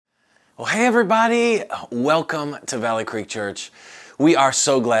Well, hey everybody, welcome to Valley Creek Church. We are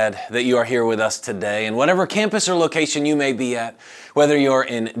so glad that you are here with us today, and whatever campus or location you may be at, whether you're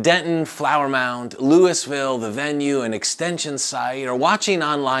in Denton, Flower Mound, Louisville, the venue, an extension site, or watching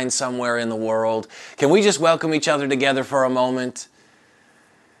online somewhere in the world, can we just welcome each other together for a moment?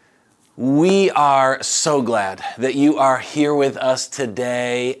 We are so glad that you are here with us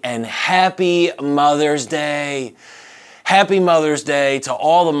today, and happy Mother's Day. Happy Mother's Day to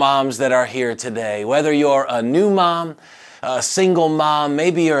all the moms that are here today. Whether you're a new mom, a single mom,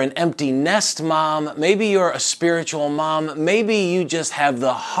 maybe you're an empty nest mom, maybe you're a spiritual mom, maybe you just have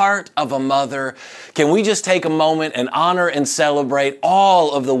the heart of a mother. Can we just take a moment and honor and celebrate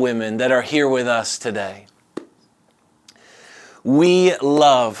all of the women that are here with us today? We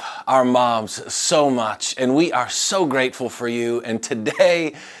love our moms so much, and we are so grateful for you, and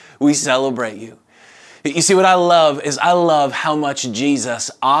today we celebrate you. You see, what I love is I love how much Jesus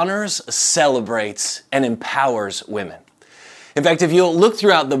honors, celebrates, and empowers women. In fact, if you'll look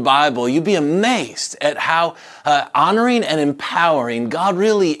throughout the Bible, you'd be amazed at how honoring and empowering God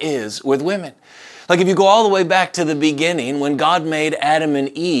really is with women. Like if you go all the way back to the beginning, when God made Adam and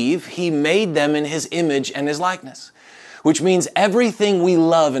Eve, He made them in His image and His likeness, which means everything we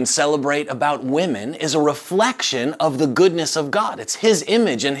love and celebrate about women is a reflection of the goodness of God. It's His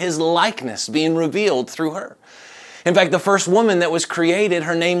image and His likeness being revealed through her. In fact, the first woman that was created,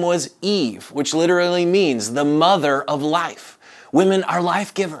 her name was Eve, which literally means the mother of life. Women are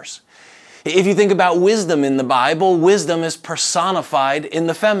life givers. If you think about wisdom in the Bible, wisdom is personified in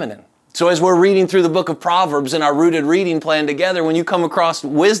the feminine. So as we're reading through the book of Proverbs in our rooted reading plan together, when you come across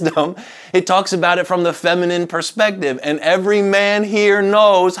wisdom, it talks about it from the feminine perspective. And every man here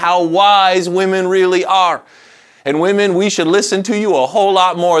knows how wise women really are. And women, we should listen to you a whole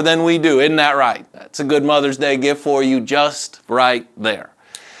lot more than we do. Isn't that right? That's a good Mother's Day gift for you just right there.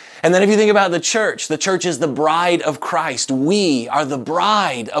 And then if you think about the church is the bride of Christ. We are the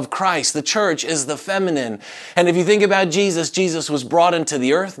bride of Christ. The church is the feminine. And if you think about Jesus, Jesus was brought into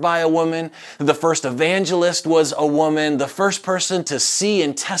the earth by a woman. The first evangelist was a woman. The first person to see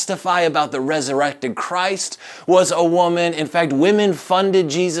and testify about the resurrected Christ was a woman. In fact, women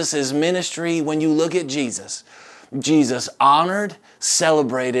funded Jesus' ministry. When you look at Jesus, Jesus honored,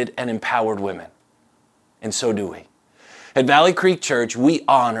 celebrated, and empowered women. And so do we. At Valley Creek Church, we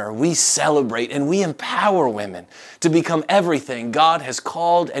honor, we celebrate, and we empower women to become everything God has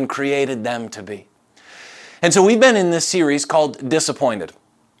called and created them to be. And so we've been in this series called Disappointed.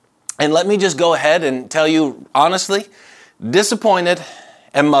 And let me just go ahead and tell you honestly, disappointed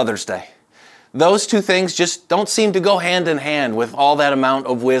and Mother's Day. Those two things just don't seem to go hand in hand with all that amount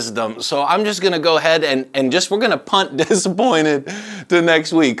of wisdom. So I'm just going to go ahead and we're going to punt disappointed to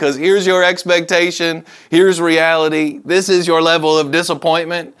next week, because here's your expectation, here's reality, this is your level of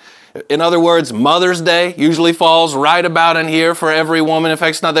disappointment. In other words, Mother's Day usually falls right about in here for every woman. In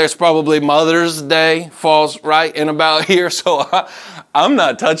fact, it's not there, it's probably Mother's Day falls right in about here. So I'm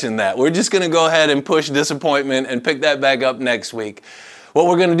not touching that. We're just going to go ahead and push disappointment and pick that back up next week. What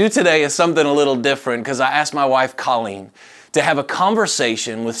we're going to do today is something a little different, because I asked my wife, Colleen, to have a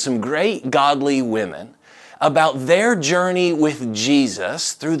conversation with some great godly women about their journey with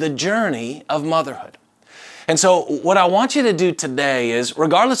Jesus through the journey of motherhood. And so what I want you to do today is,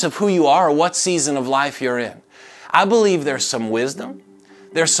 regardless of who you are or what season of life you're in, I believe there's some wisdom,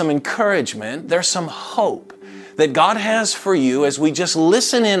 there's some encouragement, there's some hope that God has for you as we just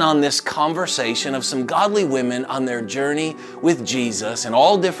listen in on this conversation of some godly women on their journey with Jesus in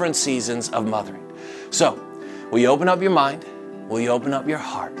all different seasons of mothering. So, will you open up your mind? Will you open up your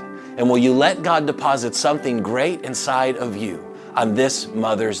heart? And will you let God deposit something great inside of you on this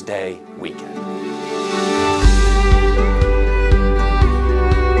Mother's Day weekend?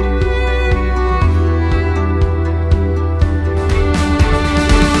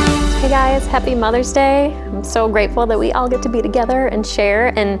 Hey guys, happy Mother's Day. I'm so grateful that we all get to be together and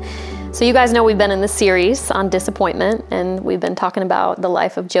share. And so you guys know we've been in this series on disappointment, and we've been talking about the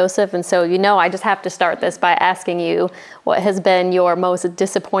life of Joseph. And so I just have to start this by asking you, what has been your most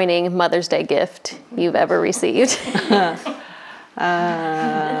disappointing Mother's Day gift you've ever received? One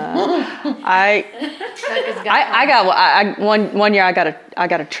year I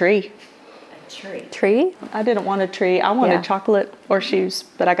got a tree. Tree? I didn't want a tree. I wanted chocolate or shoes,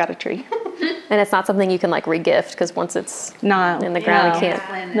 but I got a tree. And it's not something you can like re-gift, because once it's in the ground, you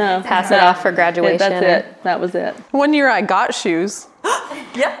can't pass it off for graduation. That's it. That was it. One year I got shoes.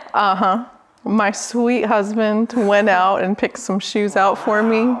 Yeah. My sweet husband went out and picked some shoes out for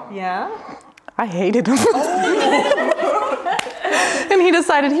me. Yeah. I hated them. And he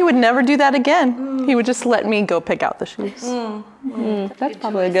decided he would never do that again. He would just let me go pick out the shoes. That's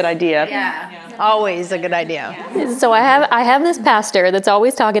probably a good idea. Always a good idea. So I have this pastor that's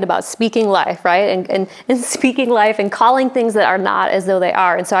always talking about speaking life, right? And speaking life and calling things that are not as though they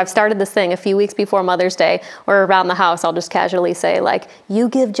are. And so I've started this thing a few weeks before Mother's Day, or around the house, I'll just casually say, like, you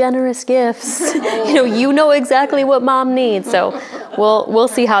give generous gifts. You know exactly what mom needs. So we'll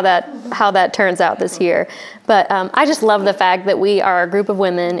see how that turns out this year. But I just love the fact that we are a group of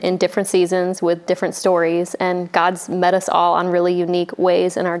women in different seasons with different stories, and God's met us all on really unique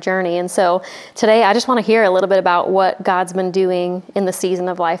ways in our journey. And so today I just want to hear a little bit about what God's been doing in the season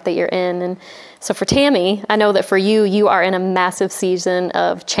of life that you're in. And so for Tammy, I know that for you, you are in a massive season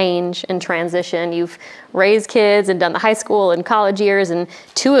of change and transition. You've raised kids and done the high school and college years, and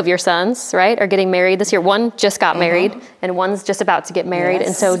 2 of your sons, right, are getting married this year. One just got married, and one's just about to get married.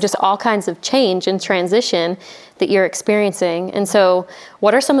 And so just all kinds of change and transition that you're experiencing. And so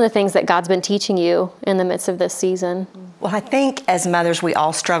what are some of the things that God's been teaching you in the midst of this season? Well, I think as mothers, we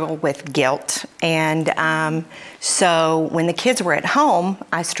all struggle with guilt. And so when the kids were at home,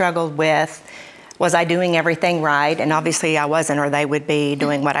 I struggled with, was I doing everything right? And obviously I wasn't, or they would be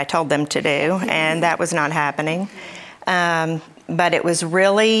doing what I told them to do. And that was not happening. But it was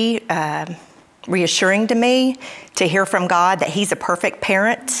really reassuring to me to hear from God that He's a perfect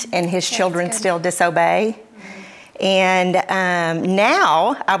parent and His children still disobey. And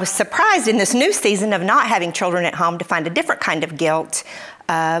now I was surprised in this new season of not having children at home to find a different kind of guilt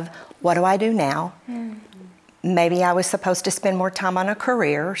of, what do I do now? Maybe I was supposed to spend more time on a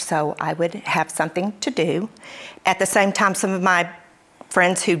career, so I would have something to do. At the same time, some of my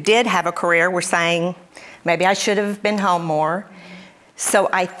friends who did have a career were saying, maybe I should have been home more. So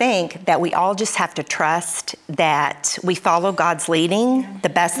I think that we all just have to trust that we follow God's leading the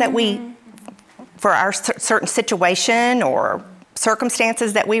best that we, for our certain situation or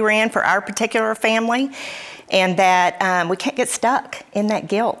circumstances that we were in for our particular family, and that we can't get stuck in that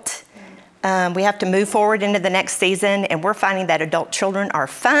guilt. We have to move forward into the next season, and we're finding that adult children are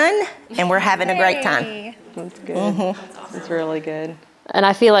fun, and we're having a great time. That's good. That's really good. And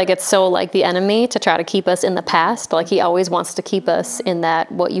I feel like it's so like the enemy to try to keep us in the past. Like he always wants to keep us in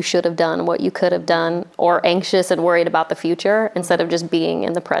that what you should have done, what you could have done, or anxious and worried about the future instead of just being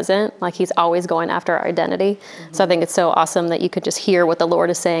in the present. Like he's always going after our identity. So I think it's so awesome that you could just hear what the Lord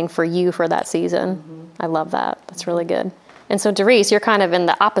is saying for you for that season. I love that. That's really good. And so, Doris, you're kind of in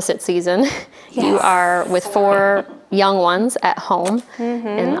the opposite season. Yes. You are with 4 young ones at home,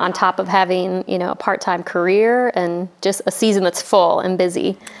 and on top of having, a part-time career and just a season that's full and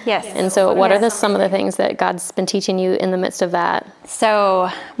busy. Yes. And so, what are some of the things that God's been teaching you in the midst of that? So,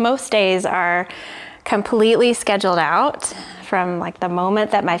 most days are completely scheduled out from like the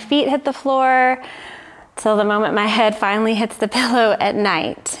moment that my feet hit the floor till the moment my head finally hits the pillow at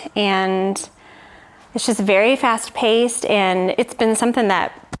night. And it's just very fast-paced, and it's been something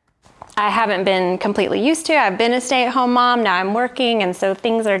that I haven't been completely used to. I've been a stay-at-home mom, now I'm working, and so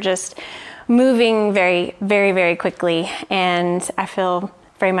things are just moving very, very, very quickly, and I feel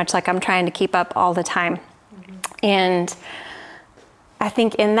very much like I'm trying to keep up all the time. And I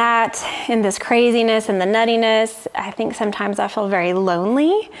think in this craziness and the nuttiness, I think sometimes I feel very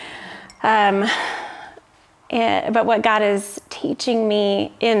lonely. But what God is teaching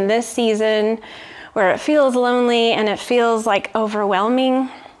me in this season, where it feels lonely and it feels like overwhelming,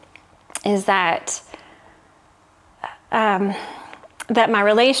 is that that my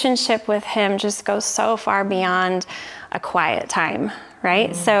relationship with Him just goes so far beyond a quiet time,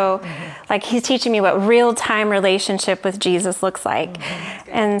 right? So like He's teaching me what real-time relationship with Jesus looks like.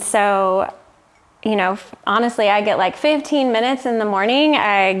 And so, honestly, I get like 15 minutes in the morning.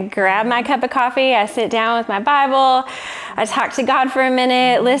 I grab my cup of coffee, I sit down with my Bible, I talk to God for a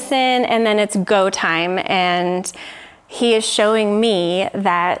minute, listen, and then it's go time. And He is showing me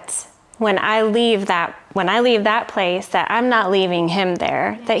that when I leave that place, that I'm not leaving Him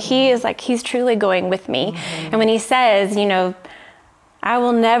there, that He's truly going with me. And when He says, I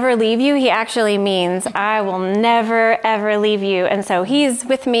will never leave you, He actually means I will never, ever leave you. And so He's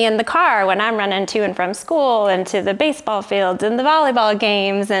with me in the car when I'm running to and from school and to the baseball fields and the volleyball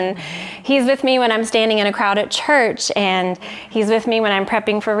games. And He's with me when I'm standing in a crowd at church. And He's with me when I'm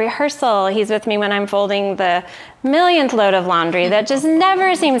prepping for rehearsal. He's with me when I'm folding the millionth load of laundry that just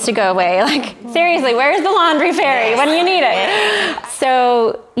never seems to go away. Like, seriously, where's the laundry fairy when you need it?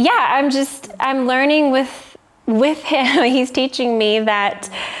 So yeah, I'm learning with Him. He's teaching me that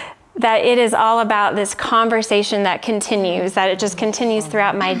it is all about this conversation that continues, that it just continues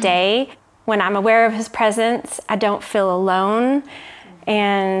throughout my day. When I'm aware of His presence, I don't feel alone,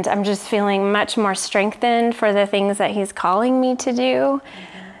 and I'm just feeling much more strengthened for the things that He's calling me to do.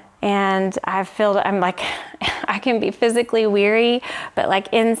 And I'm like, I can be physically weary, but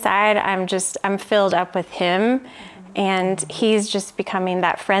like inside, I'm filled up with him. And he's just becoming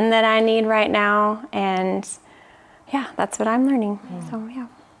that friend that I need right now. And yeah, that's what I'm learning. So, yeah.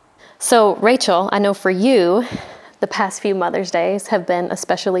 So, Rachel, I know for you, the past few Mother's Days have been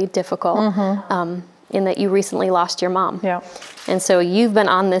especially difficult in that you recently lost your mom. Yeah. And so you've been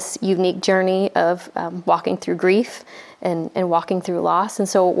on this unique journey of walking through grief and walking through loss. And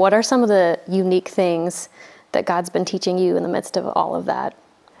so what are some of the unique things that God's been teaching you in the midst of all of that?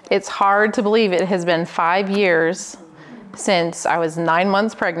 It's hard to believe it has been 5 years since I was 9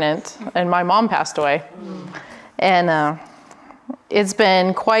 months pregnant and my mom passed away. And it's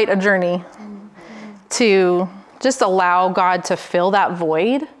been quite a journey to just allow God to fill that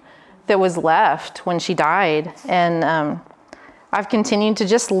void that was left when she died. And I've continued to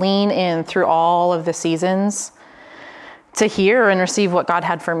just lean in through all of the seasons to hear and receive what God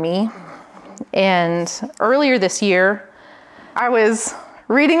had for me. And earlier this year, I was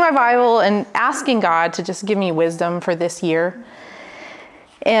reading my Bible and asking God to just give me wisdom for this year.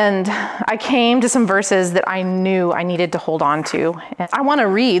 And I came to some verses that I knew I needed to hold on to. And I want to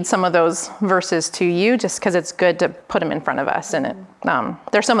read some of those verses to you just because it's good to put them in front of us. And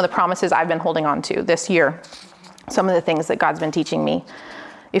they're some of the promises I've been holding on to this year, some of the things that God's been teaching me.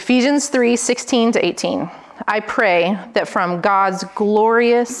 Ephesians 3:16-18. I pray that from God's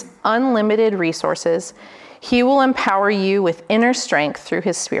glorious, unlimited resources, he will empower you with inner strength through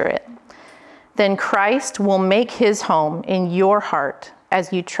his Spirit. Then Christ will make his home in your heart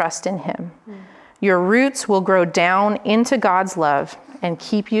as you trust in him. Your roots will grow down into God's love and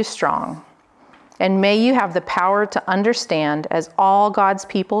keep you strong. And may you have the power to understand, as all God's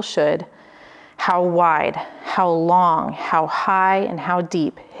people should, how wide, how long, how high, and how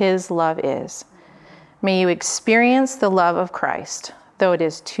deep his love is. May you experience the love of Christ, though it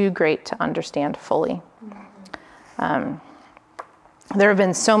is too great to understand fully. There have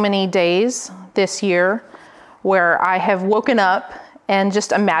been so many days this year where I have woken up and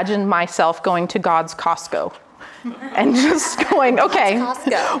just imagined myself going to God's Costco and just going, okay,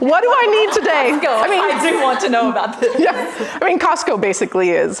 what do I need today? I do want to know about this. Yeah, I mean, Costco basically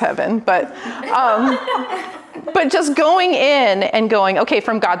is heaven, but just going in and going, okay,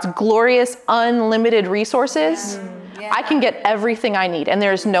 from God's glorious, unlimited resources, I can get everything I need, and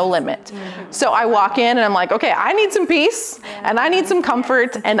there's no limit. So I walk in and I'm like, okay, I need some peace, and I need some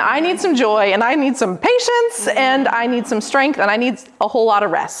comfort, and I need some joy, and I need some patience, and I need some strength, and I need a whole lot of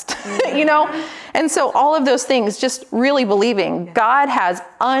rest, you know? And so all of those things, just really believing God has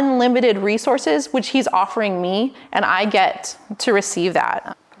unlimited resources, which he's offering me, and I get to receive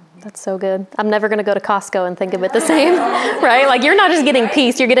that. That's so good. I'm never going to go to Costco and think of it the same, right? Like you're not just getting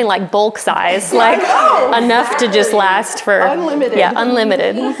peace, you're getting like bulk size, like enough to just last for unlimited. Yeah,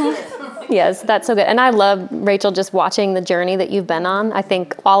 unlimited. Yes, that's so good. And I love, Rachel, just watching the journey that you've been on. I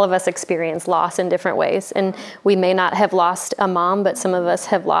think all of us experience loss in different ways. And we may not have lost a mom, but some of us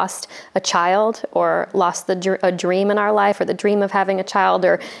have lost a child or lost a dream in our life, or the dream of having a child,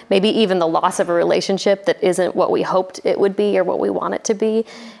 or maybe even the loss of a relationship that isn't what we hoped it would be or what we want it to be.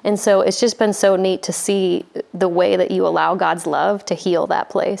 And so it's just been so neat to see the way that you allow God's love to heal that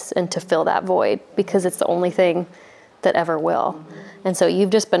place and to fill that void, because it's the only thing that ever will. And so you've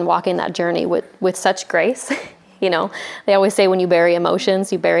just been walking that journey with such grace. You know, they always say when you bury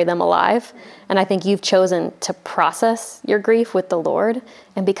emotions, you bury them alive. And I think you've chosen to process your grief with the Lord.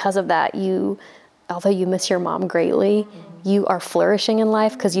 And because of that, although you miss your mom greatly, you are flourishing in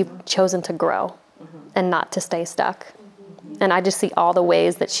life because you've chosen to grow and not to stay stuck. And I just see all the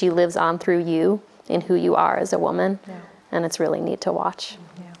ways that she lives on through you in who you are as a woman. Yeah. And it's really neat to watch.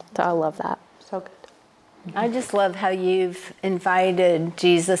 Yeah. So I love that. So good. I just love how you've invited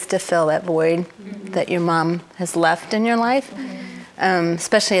Jesus to fill that void that your mom has left in your life,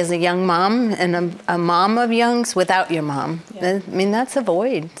 especially as a young mom and a mom of youngs without your mom. Yeah. I mean, that's a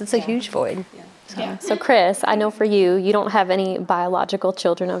void. That's a huge void. Yeah. So Chris, I know for you don't have any biological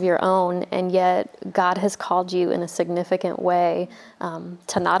children of your own, and yet God has called you in a significant way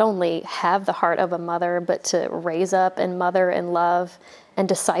to not only have the heart of a mother, but to raise up and mother and love and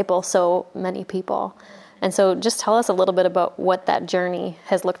disciple so many people. And so just tell us a little bit about what that journey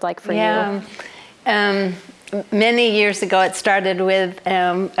has looked like for you. Many years ago, it started with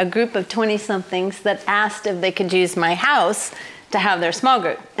a group of 20-somethings that asked if they could use my house to have their small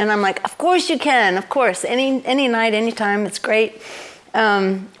group. And I'm like, of course you can, of course, any night, anytime, it's great.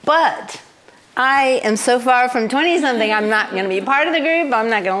 But I am so far from 20-something, I'm not going to be part of the group,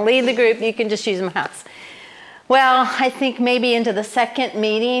 I'm not going to lead the group, you can just use my house. Well, I think maybe into the second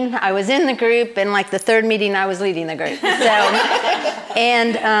meeting, I was in the group, and like the third meeting, I was leading the group.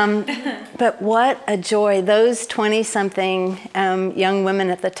 But what a joy. Those 20-something young women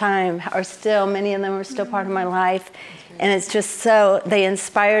at the time are still, many of them are still part of my life. And it's just so, they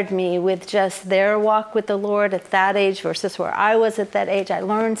inspired me with just their walk with the Lord at that age versus where I was at that age. I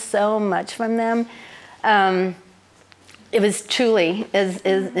learned so much from them. It was truly, is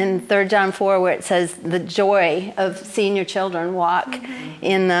in 3 John 4, where it says the joy of seeing your children walk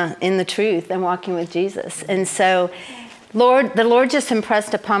in the truth and walking with Jesus. And so the Lord just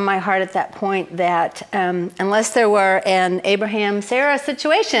impressed upon my heart at that point that unless there were an Abraham-Sarah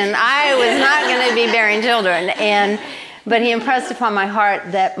situation, I was not going to be bearing children. But he impressed upon my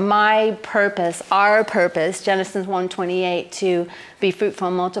heart that my purpose, our purpose, Genesis 1:28, to be fruitful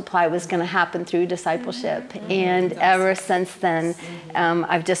and multiply, was going to happen through discipleship. And ever since then,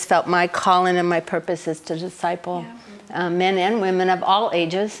 I've just felt my calling and my purpose is to disciple men and women of all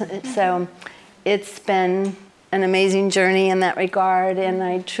ages. So it's been an amazing journey in that regard, and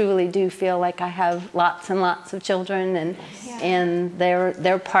I truly do feel like I have lots and lots of children, and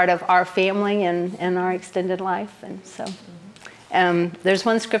they're part of our family and our extended life. And so there's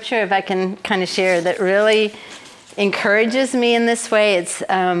one scripture, if I can kind of share, that really encourages me in this way. It's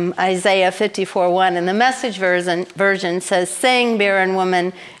Isaiah 54:1, and the Message version says, "Sing, barren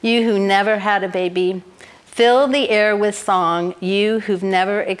woman, you who never had a baby. Fill the air with song, you who've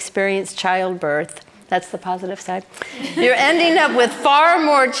never experienced childbirth." That's the positive side. "You're ending up with far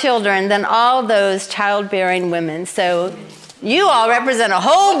more children than all those childbearing women." So you all represent a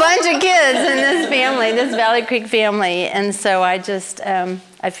whole bunch of kids in this family, this Valley Creek family. And so I just,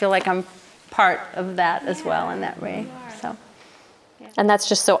 I feel like I'm part of that as well in that way. So. And that's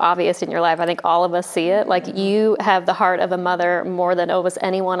just so obvious in your life. I think all of us see it. Like, you have the heart of a mother more than almost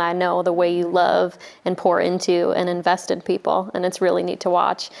anyone I know, the way you love and pour into and invest in people. And it's really neat to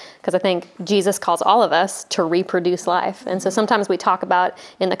watch, because I think Jesus calls all of us to reproduce life. And so sometimes we talk about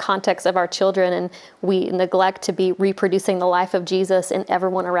in the context of our children, and we neglect to be reproducing the life of Jesus in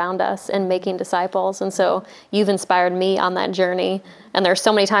everyone around us and making disciples. And so you've inspired me on that journey. And there's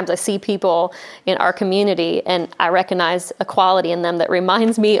so many times I see people in our community and I recognize a quality in them that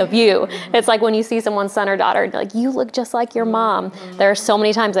reminds me of you. It's like when you see someone's son or daughter, and you're like, you look just like your mom. There are so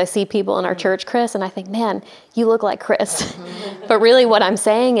many times I see people in our church, Chris, and I think, man, you look like Chris. But really what I'm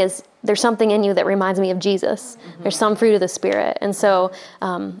saying is there's something in you that reminds me of Jesus. There's some fruit of the Spirit. And so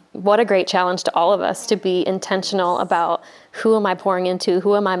what a great challenge to all of us to be intentional about who am I pouring into,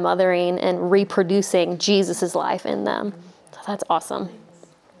 who am I mothering, and reproducing Jesus's life in them. That's awesome.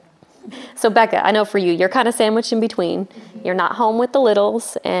 So Becca, I know for you, you're kind of sandwiched in between. You're not home with the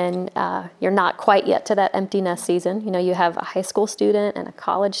littles, and you're not quite yet to that empty nest season. You know, you have a high school student and a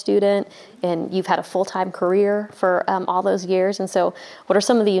college student, and you've had a full-time career for all those years. And so what are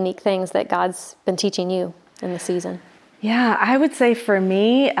some of the unique things that God's been teaching you in the season? Yeah, I would say for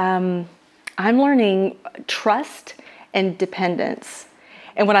me, I'm learning trust and dependence.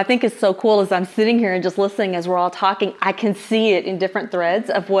 And what I think is so cool is I'm sitting here and just listening as we're all talking, I can see it in different threads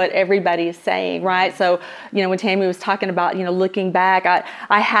of what everybody is saying, right? So, you know, when Tammy was talking about, you know, looking back,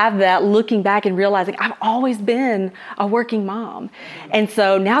 I have that looking back and realizing I've always been a working mom. And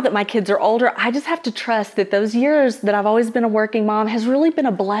so now that my kids are older, I just have to trust that those years that I've always been a working mom has really been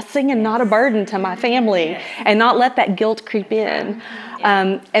a blessing and not a burden to my family, and not let that guilt creep in.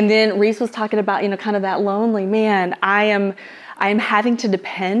 And then Reese was talking about, you know, kind of that lonely, man, I am having to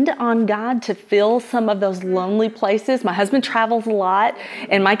depend on God to fill some of those lonely places. My husband travels a lot,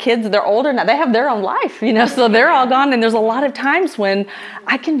 and my kids, they're older now. They have their own life, you know, so they're all gone. And there's a lot of times when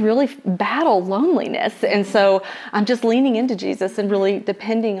I can really battle loneliness. And so I'm just leaning into Jesus and really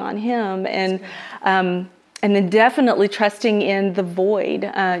depending on him. And then definitely trusting in the void.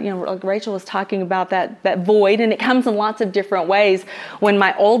 You know, like Rachel was talking about that void, and it comes in lots of different ways. When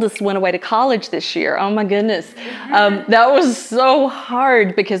my oldest went away to college this year, oh my goodness, that was so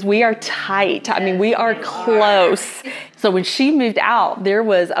hard because we are tight. I mean, we are close. So when she moved out, there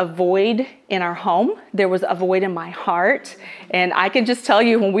was a void in our home. There was a void in my heart. And I can just tell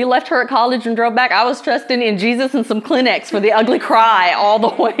you, when we left her at college and drove back, I was trusting in Jesus and some Kleenex for the ugly cry all the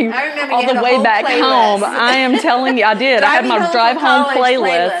way back home. I am telling you, I did. I had my drive home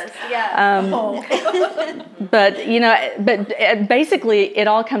playlist. Yeah. But, you know, basically it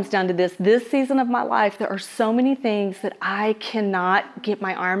all comes down to this season of my life, there are so many things that I cannot get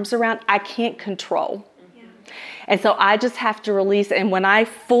my arms around. I can't control. And so I just have to release. And when I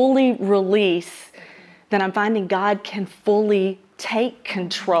fully release, then I'm finding God can fully take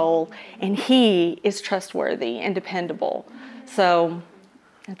control, and he is trustworthy and dependable. So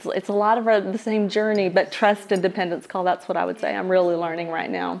It's a lot of the same journey, but trust and dependence call, that's what I would say I'm really learning right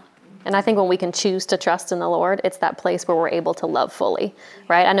now. And I think when we can choose to trust in the Lord, it's that place where we're able to love fully,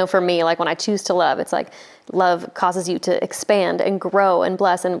 right? I know for me, like when I choose to love, it's like love causes you to expand and grow and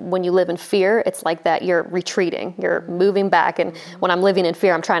bless. And when you live in fear, it's like that you're retreating, you're moving back. And when I'm living in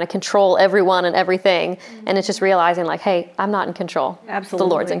fear, I'm trying to control everyone and everything. And it's just realizing like, hey, I'm not in control. Absolutely. The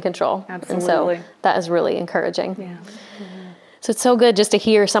Lord's in control. Absolutely. And so that is really encouraging. Yeah. So it's so good just to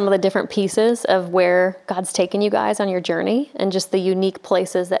hear some of the different pieces of where God's taken you guys on your journey and just the unique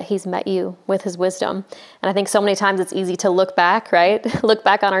places that he's met you with his wisdom. And I think so many times it's easy to look back, right? Look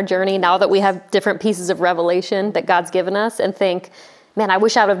back on our journey now that we have different pieces of revelation that God's given us and think, man, I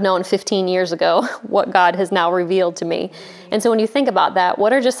wish I would have known 15 years ago what God has now revealed to me. And so when you think about that,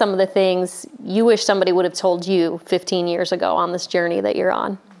 what are just some of the things you wish somebody would have told you 15 years ago on this journey that you're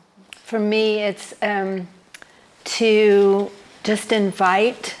on? For me, it's to just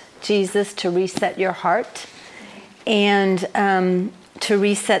invite Jesus to reset your heart and to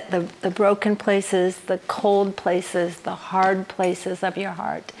reset the broken places, the cold places, the hard places of your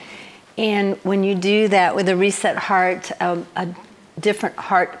heart. And when you do that with a reset heart, a different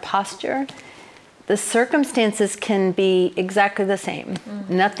heart posture, the circumstances can be exactly the same.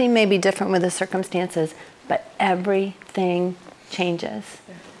 Mm-hmm. Nothing may be different with the circumstances, but everything changes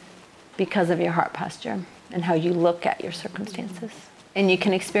because of your heart posture and how you look at your circumstances. And you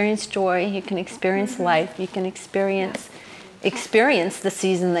can experience joy, you can experience life, you can experience the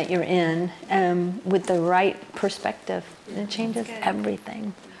season that you're in with the right perspective. It changes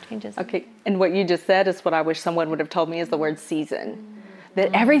everything. Okay, and what you just said is what I wish someone would have told me is the word season.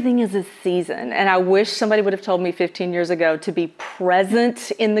 That everything is a season. And I wish somebody would have told me 15 years ago to be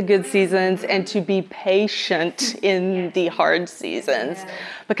present in the good seasons and to be patient in the hard seasons.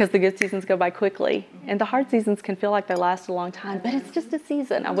 Because the good seasons go by quickly. And the hard seasons can feel like they last a long time, but it's just a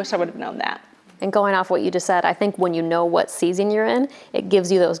season. I wish I would have known that. And going off what you just said, I think when you know what season you're in, it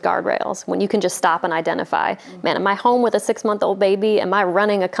gives you those guardrails. When you can just stop and identify, man, am I home with a 6-month-old baby? Am I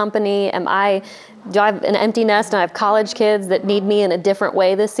running a company? Do I have an empty nest and I have college kids that need me in a different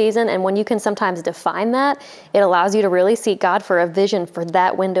way this season? And when you can sometimes define that, it allows you to really seek God for a vision for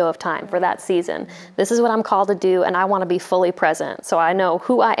that window of time, for that season. This is what I'm called to do, and I want to be fully present. So I know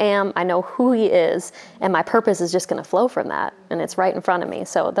who I am, I know who he is, and my purpose is just going to flow from that. And it's right in front of me.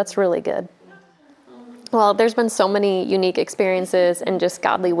 So that's really good. Well, there's been so many unique experiences and just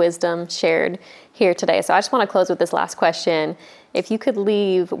godly wisdom shared here today. So I just want to close with this last question. If you could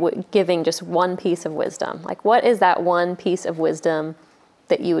leave giving just one piece of wisdom, like what is that one piece of wisdom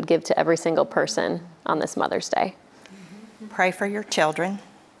that you would give to every single person on this Mother's Day? Pray for your children.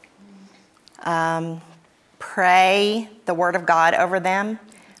 Pray the Word of God over them.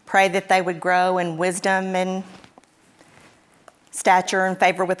 Pray that they would grow in wisdom and stature and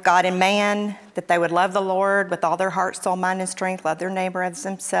favor with God and man, that they would love the Lord with all their heart, soul, mind, and strength, love their neighbor as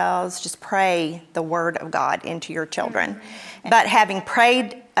themselves. Just pray the Word of God into your children. But having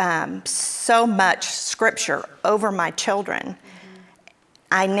prayed so much Scripture over my children,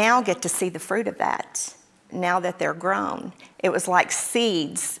 I now get to see the fruit of that now that they're grown. It was like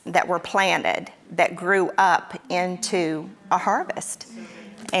seeds that were planted that grew up into a harvest.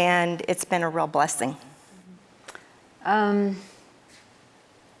 And it's been a real blessing.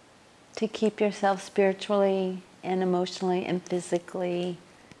 To keep yourself spiritually and emotionally and physically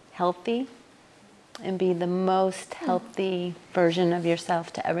healthy and be the most healthy version of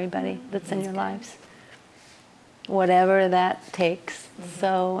yourself to everybody that's in your lives. Whatever that takes,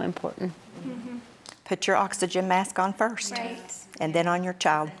 so important. Mm-hmm. Put your oxygen mask on first, and then on your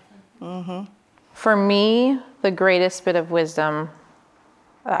child. Mm-hmm. For me, the greatest bit of wisdom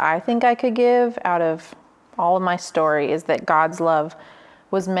that I think I could give out of all of my story is that God's love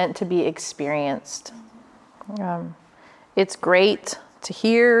was meant to be experienced. It's great to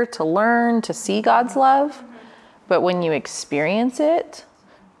hear, to learn, to see God's love, but when you experience it,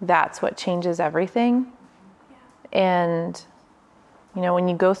 that's what changes everything. And, you know, when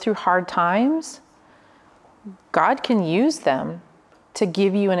you go through hard times, God can use them to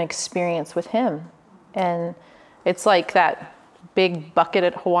give you an experience with him. And it's like that big bucket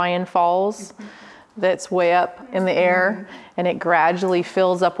at Hawaiian Falls that's way up in the air, and it gradually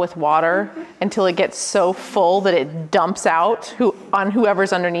fills up with water until it gets so full that it dumps out on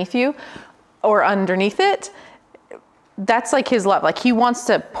whoever's underneath you or underneath it. That's like his love. Like he wants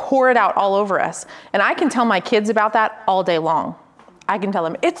to pour it out all over us. And I can tell my kids about that all day long. I can tell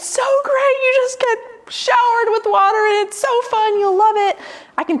them, it's so great. You just get showered with water and it's so fun. You'll love it.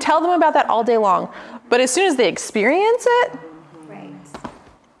 I can tell them about that all day long. But as soon as they experience it,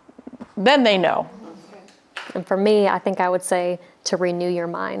 then they know. And for me, I think I would say to renew your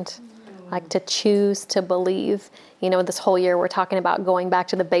mind, like to choose to believe. You know, this whole year we're talking about going back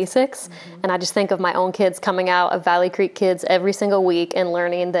to the basics. And I just think of my own kids coming out of Valley Creek Kids every single week and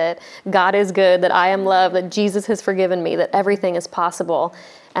learning that God is good, that I am loved, that Jesus has forgiven me, that everything is possible.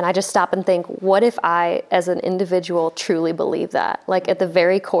 And I just stop and think, what if I, as an individual, truly believe that? Like at the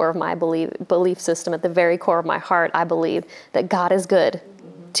very core of my belief system, at the very core of my heart, I believe that God is good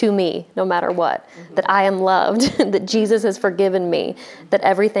to me, no matter what, that I am loved, that Jesus has forgiven me, that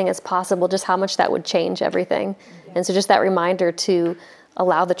everything is possible, just how much that would change everything. And so just that reminder to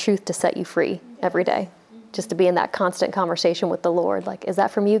allow the truth to set you free every day, just to be in that constant conversation with the Lord. Like, is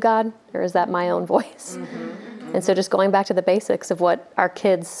that from you, God, or is that my own voice? And so just going back to the basics of what our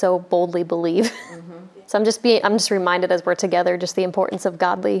kids so boldly believe. So I'm just reminded as we're together, just the importance of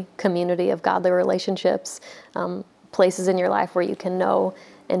godly community, of godly relationships, places in your life where you can know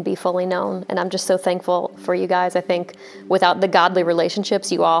and be fully known. And I'm just so thankful for you guys. I think without the godly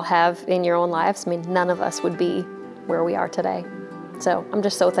relationships you all have in your own lives, I mean, none of us would be where we are today. So I'm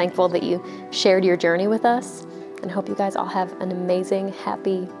just so thankful that you shared your journey with us, and hope you guys all have an amazing,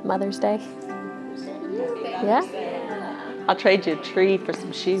 happy Mother's Day. Yeah? I'll trade you a tree for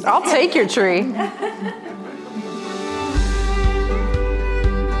some shoes. I'll take your tree.